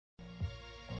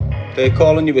They're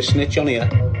calling you a snitch on here.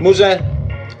 Muzzer,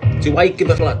 do I give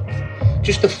a flat?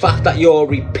 Just the fact that you're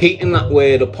repeating that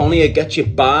word upon here gets you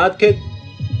barred, kid.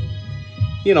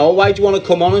 You know, why do you want to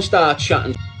come on and start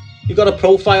chatting? You got a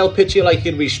profile picture like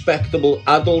a respectable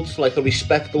adult, like a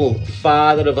respectable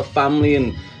father of a family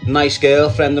and nice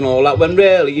girlfriend and all that, when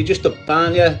really you're just a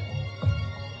ban, yeah.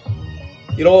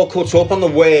 You're all cut up on the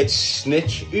word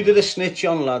snitch. Who did a snitch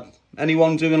on, lad?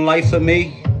 Anyone doing life for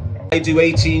me? I do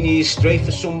 18 years straight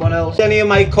for someone else. Any of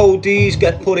my codees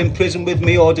get put in prison with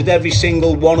me, or did every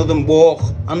single one of them walk?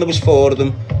 And there was 4 of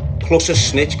them, plus a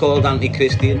snitch called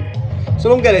anti-Christian. So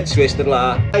don't get it twisted,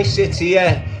 lad. I sit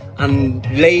here and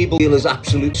label you as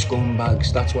absolute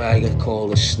scumbags. That's why I get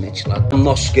called a snitch, lad. I'm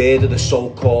not scared of the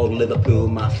so-called Liverpool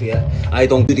mafia. I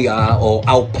don't know who they are or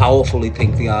how powerful they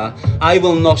think they are. I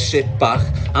will not sit back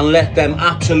and let them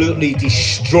absolutely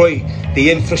destroy the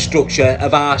infrastructure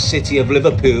of our city of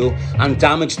Liverpool and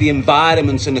damage the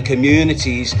environments and the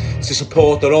communities to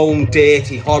support their own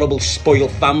dirty, horrible,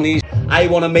 spoiled families. I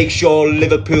want to make sure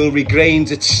Liverpool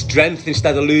regains its strength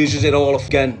instead of loses it all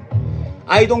again.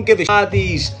 I don't give a shit.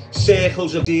 These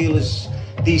circles of dealers,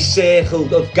 these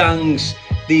circles of gangs,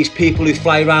 these people who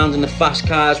fly around in the fast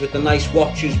cars with the nice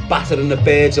watches, battering the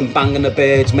birds and banging the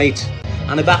birds, mate.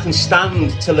 And if I can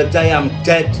stand till the day I'm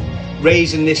dead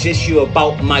raising this issue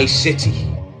about my city,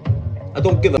 I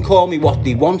don't give a call me what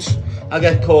they want. I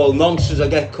get called nonsense, I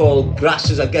get called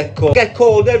grasses, I get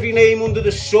called every name under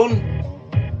the sun.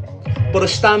 But I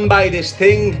stand by this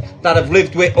thing that I've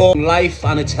lived with all my life,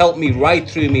 and it's helped me right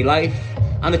through my life.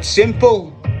 And it's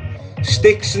simple.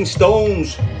 Sticks and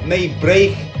stones may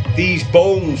break these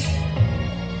bones,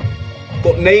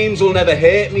 but names will never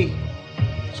hurt me.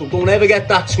 So don't ever get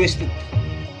that twisted.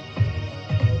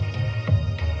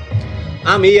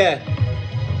 I'm here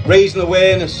raising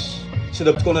awareness so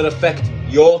that's going to affect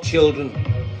your children.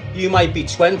 You might be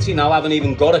 20 now, haven't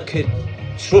even got a kid.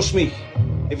 Trust me,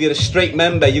 if you're a straight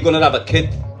member, you're going to have a kid.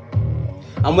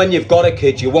 And when you've got a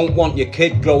kid, you won't want your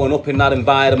kid growing up in that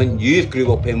environment you've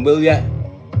grew up in, will you?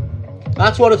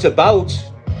 That's what it's about.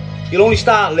 You'll only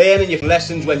start learning your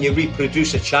lessons when you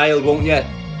reproduce a child, won't you?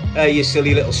 You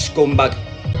silly little scumbag.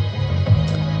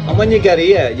 And when you get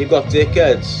here, you've got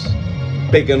dickheads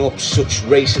bigging up such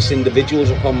racist individuals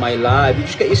upon my life. You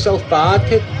just get yourself barred,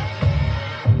 kid.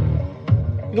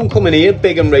 You don't come in here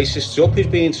bigging racists up who's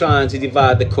been trying to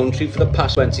divide the country for the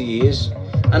past 20 years.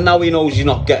 And now he knows you're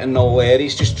not getting nowhere.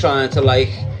 He's just trying to, like,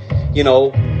 you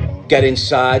know, get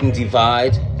inside and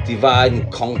divide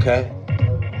and conquer.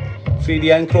 Free the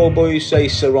Encro boys, say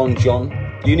Sir Ron John.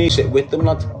 You need to sit with them,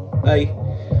 lad. Hey,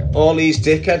 all these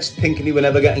dickheads thinking they were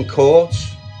never getting caught.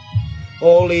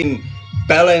 All these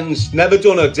bellends, never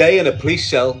done a day in a police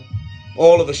cell.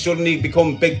 All of a sudden he'd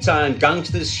become big-time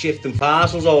gangsters shifting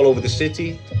parcels all over the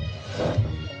city. Do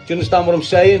you understand what I'm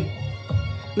saying?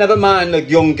 Never mind the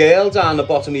young girl down the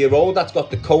bottom of your road that's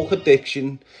got the coke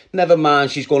addiction. Never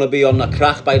mind she's going to be on the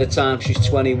crack by the time she's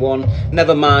 21.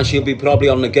 Never mind she'll be probably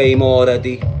on the game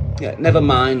already. Yeah, never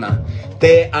mind that.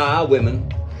 There are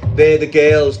women. They're the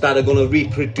girls that are going to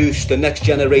reproduce the next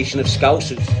generation of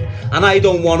Scousers. And I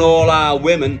don't want all our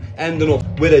women ending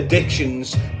up with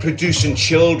addictions, producing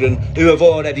children who have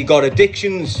already got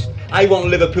addictions. I want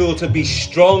Liverpool to be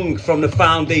strong from the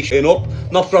foundation up,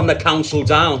 not from the council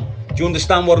down. Do you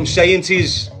understand what I'm saying to you?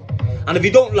 And if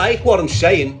you don't like what I'm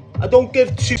saying, I don't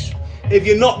give two. If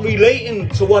you're not relating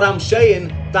to what I'm saying,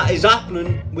 that is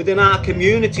happening within our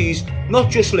communities,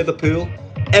 not just Liverpool,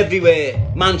 everywhere.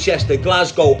 Manchester,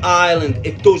 Glasgow, Ireland,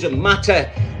 it doesn't matter.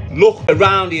 Look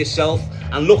around yourself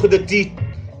and look at the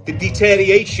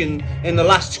deterioration in the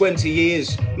last 20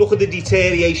 years. Look at the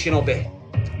deterioration of it.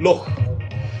 Look,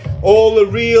 all the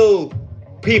real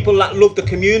people that love the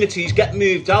communities get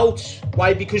moved out.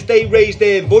 Why? Because they raise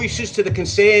their voices to the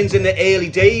concerns in the early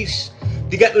days.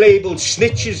 They get labelled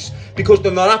snitches because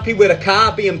they're not happy with a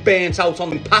car being burnt out on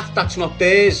the path that's not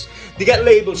theirs. They get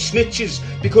labelled snitches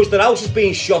because their house is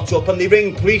being shot up and they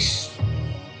ring police.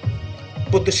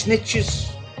 But the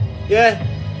snitches, yeah,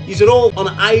 these are all on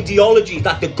ideology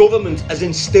that the government has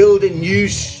instilled in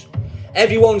use.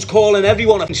 Everyone's calling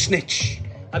everyone a snitch.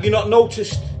 Have you not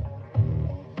noticed?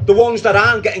 The ones that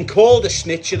aren't getting called a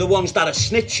snitch are the ones that are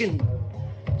snitching.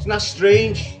 Isn't that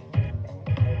strange?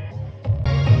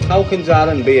 How can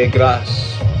Darren be a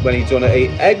grass when he's done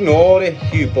it? Ignore it,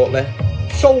 Hugh Butler.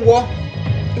 So what?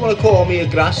 You want to call me a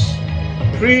grass?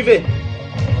 Prove it.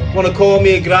 Want to call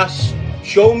me a grass?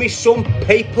 Show me some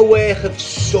paperwork of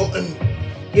something.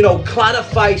 You know,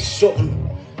 clarify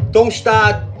something. Don't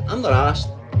start. I'm not asked.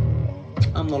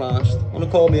 I'm not asked. Want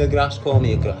to call me a grass? Call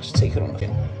me a grass. Take it on the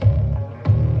chin.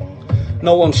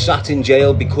 No one sat in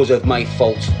jail because of my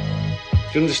fault.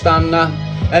 Do you understand that?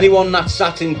 Anyone that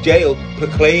sat in jail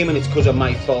proclaiming it's because of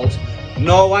my fault.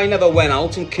 No, I never went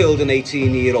out and killed an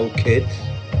 18-year-old kid.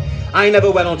 I never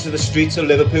went onto the streets of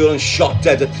Liverpool and shot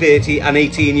dead an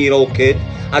 18-year-old kid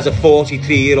as a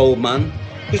 43-year-old man.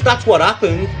 Because that's what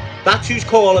happened. That's who's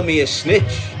calling me a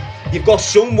snitch. You've got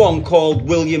someone called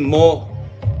William Moore,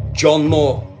 John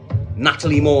Moore,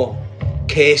 Natalie Moore,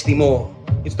 Kirsty Moore.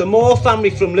 It's the Moore family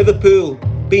from Liverpool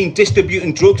been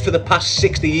distributing drugs for the past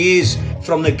 60 years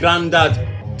from the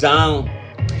granddad down.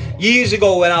 Years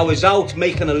ago when I was out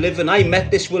making a living, I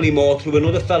met this Willie Moore through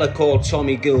another fella called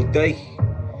Tommy Gilday.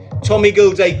 Tommy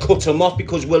Gilday cut him off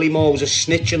because Willie Moore was a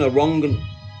snitch and a wrong'un.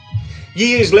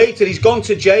 Years later, he's gone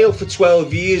to jail for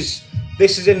 12 years.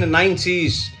 This is in the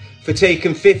 90s, for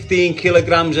taking 15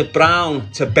 kilograms of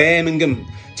brown to Birmingham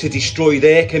to destroy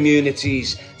their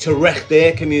communities, to wreck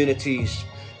their communities.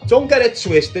 Don't get it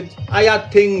twisted. I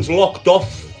had things locked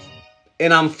off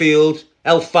in Anfield,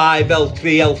 L5,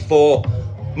 L3,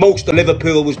 L4. Most of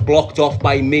Liverpool was blocked off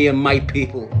by me and my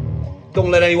people.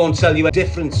 Don't let anyone tell you a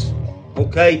difference,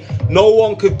 okay? No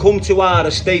one could come to our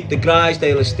estate, the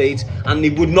Grisdale estate, and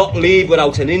they would not leave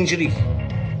without an injury.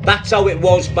 That's how it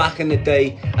was back in the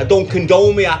day. I don't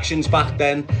condone my actions back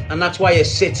then, and that's why I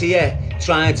sit here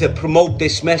trying to promote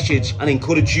this message and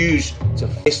encourage you to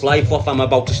this life off I'm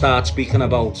about to start speaking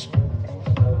about.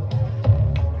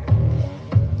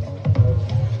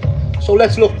 So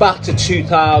let's look back to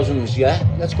 2000s, yeah?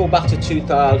 Let's go back to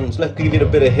 2000s. Let's give you a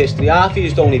bit of history. Half of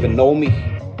you don't even know me.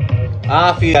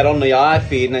 Half of you are on the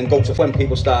iFeed and then go to when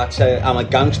people start saying I'm a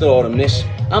gangster or I'm this.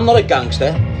 I'm not a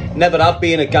gangster. Never have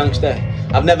been a gangster.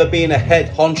 I've never been a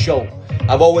head honcho.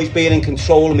 I've always been in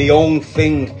control of my own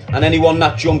thing, and anyone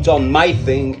that jumped on my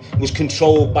thing was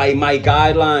controlled by my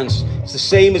guidelines. It's the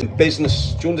same as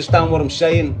business. Do you understand what I'm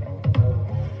saying?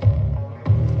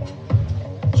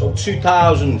 So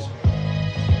 2000,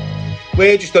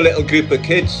 we're just a little group of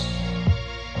kids.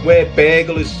 We're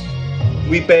burglars.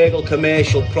 We burgle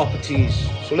commercial properties.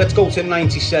 So let's go to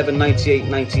 97, 98,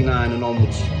 99 and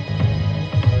onwards.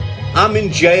 I'm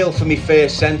in jail for my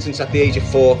first sentence at the age of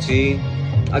 14.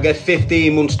 I get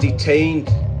 15 months detained.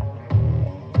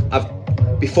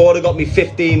 Before I got me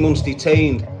 15 months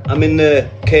detained, I'm in the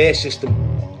care system.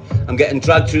 I'm getting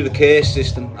dragged through the care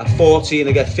system. At 14,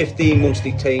 I get 15 months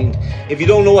detained. If you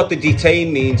don't know what the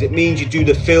detain means, it means you do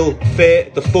the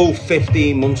full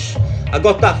 15 months. I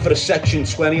got that for a section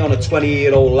 20 on a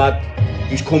 20-year-old lad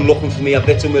who's come looking for me. I've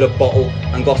hit him with a bottle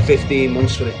and got 15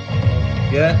 months for it.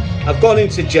 Yeah, I've gone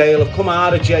into jail, I've come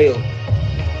out of jail.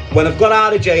 When I've got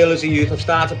out of jail as a youth, I've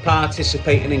started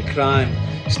participating in crime,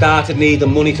 started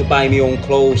needing money to buy my own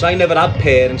clothes. I never had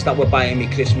parents that were buying me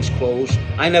Christmas clothes.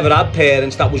 I never had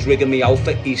parents that was rigging me out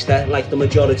for Easter like the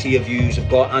majority of yous have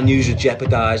got, and yous are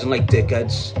jeopardising like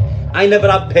dickheads. I never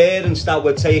had parents that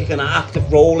were taking an active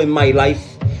role in my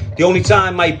life. The only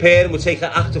time my parent would take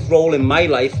an active role in my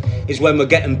life is when we're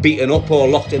getting beaten up or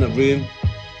locked in a room.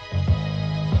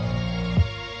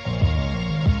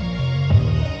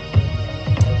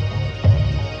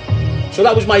 So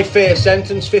that was my first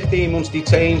sentence, 15 months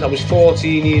detained. I was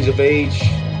 14 years of age.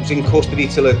 I was in custody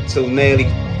till nearly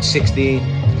 16.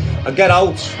 I get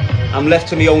out, I'm left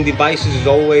to my own devices as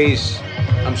always.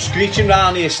 I'm screeching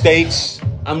around the estates.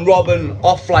 I'm robbing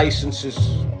off licences.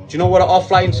 Do you know what an off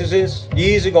licences is?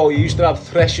 Years ago, you used to have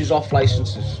threshers off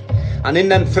licences. And in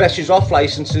them threshers off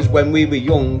licences, when we were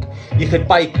young, you could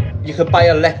buy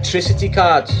electricity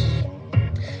cards.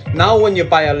 Now when you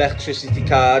buy electricity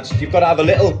cards, you've got to have a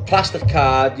little plastic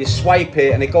card, you swipe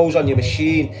it and it goes on your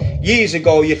machine. Years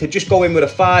ago, you could just go in with a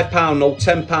 £5 note,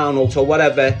 £10 note or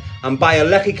whatever and buy a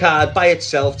lecky card by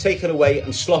itself, take it away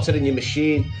and slot it in your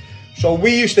machine. So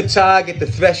we used to target the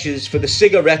threshers for the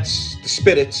cigarettes, the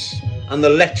spirits and the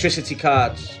electricity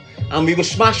cards. And we were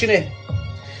smashing it.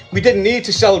 We didn't need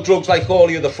to sell drugs like all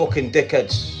the other fucking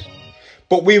dickheads.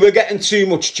 But we were getting too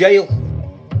much jail.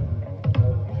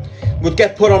 We'd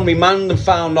get put on remand and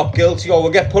found not guilty, or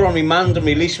we'd get put on remand and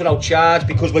released without charge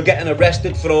because we're getting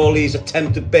arrested for all these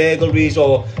attempted burglaries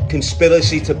or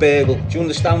conspiracy to burgle. Do you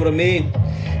understand what I mean?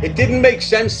 It didn't make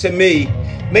sense to me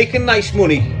making nice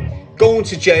money, going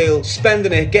to jail,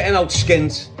 spending it, getting out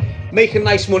skint, making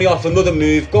nice money off another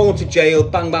move, going to jail,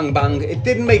 bang, bang, bang. It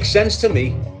didn't make sense to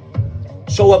me.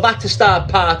 So I've had to start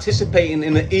participating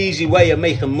in an easy way of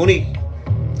making money.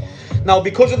 Now,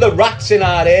 because of the rats in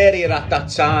our area at that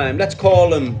time, let's call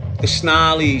them the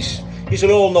snarlies, you should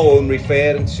all know who I'm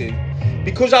referring to.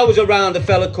 Because I was around a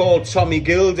fella called Tommy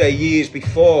Gilday years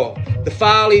before, the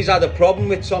Farleys had a problem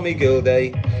with Tommy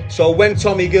Gilday. So when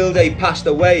Tommy Gilday passed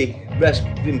away, rest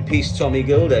in peace Tommy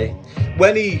Gilday,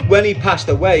 when he passed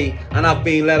away and I've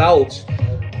been let out,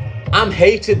 I'm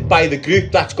hated by the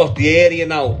group that's got the area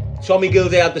now. Tommy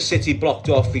Gilday had the city blocked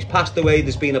off. He's passed away.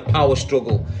 There's been a power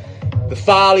struggle. The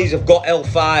Farleys have got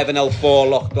L5 and L4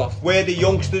 locked off. We're the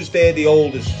youngsters, they're the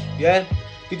olders. Yeah?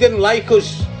 They didn't like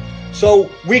us. So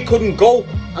we couldn't go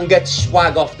and get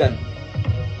swag off them.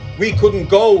 We couldn't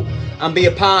go and be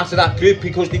a part of that group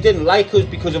because they didn't like us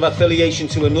because of affiliation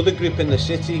to another group in the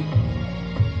city.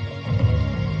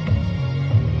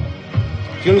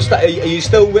 Do you understand? Are you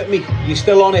still with me? Are you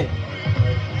still on it?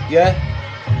 Yeah?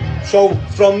 So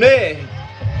from there,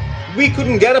 we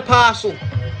couldn't get a parcel.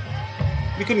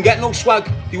 We couldn't get no swag.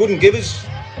 They wouldn't give us.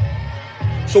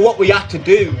 So what we had to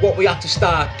do, what we had to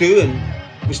start doing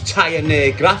was tying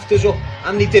their grafters up,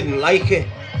 and they didn't like it.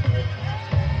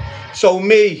 So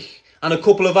me and a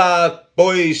couple of our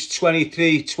boys,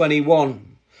 23,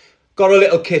 21, got a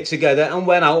little kit together and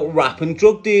went out wrapping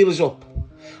drug dealers up.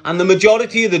 And the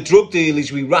majority of the drug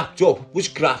dealers we wrapped up was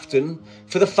grafting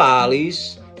for the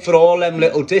Farleys, for all them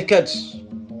little dickheads.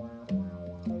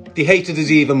 They hated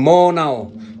us even more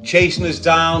now, chasing us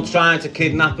down, trying to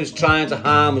kidnap us, trying to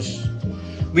harm us.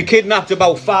 We kidnapped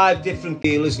about 5 different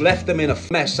dealers, left them in a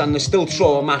mess, and they're still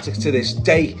traumatic to this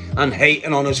day and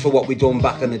hating on us for what we done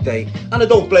back in the day. And I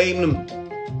don't blame them.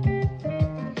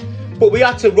 But we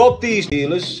had to rob these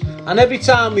dealers, and every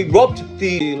time we robbed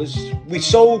these dealers, we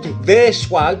sold their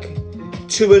swag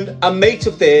to a mate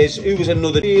of theirs who was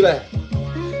another dealer.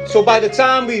 So by the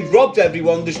time we robbed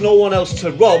everyone, there's no one else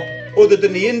to rob other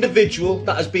than the individual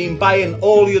that has been buying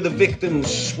all the other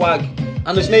victims' swag.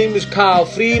 And his name was Carl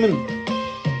Freeman.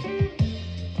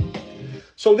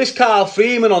 So this Carl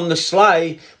Freeman on the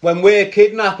sly, when we're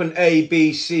kidnapping A,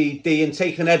 B, C, D and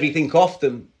taking everything off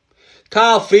them,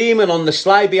 Carl Freeman on the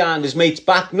sly behind his mate's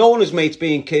back, knowing his mate's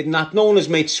being kidnapped, knowing his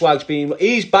mate's swag's being...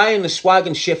 He's buying the swag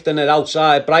and shifting it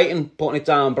outside Brighton, putting it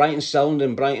down Brighton, selling it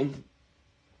in Brighton.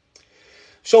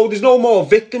 So there's no more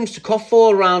victims to cough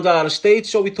for around our estate,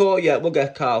 so we thought, yeah, we'll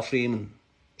get Carl Freeman.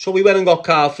 So we went and got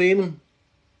Carl Freeman.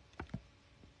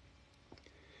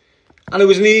 And it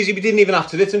wasn't easy, we didn't even have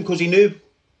to hit him because he knew.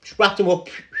 Just wrapped him up,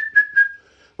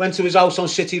 went to his house on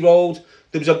City Road.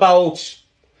 There was about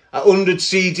 100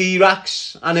 CD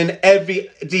racks, and in every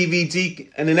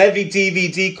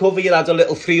DVD cover you had a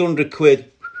little 300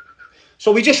 quid.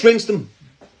 So we just rinsed them.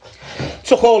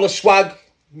 Took all the swag,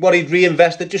 what he'd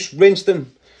reinvested, just rinsed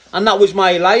them. And that was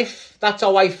my life. That's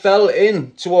how I fell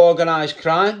into organised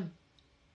crime.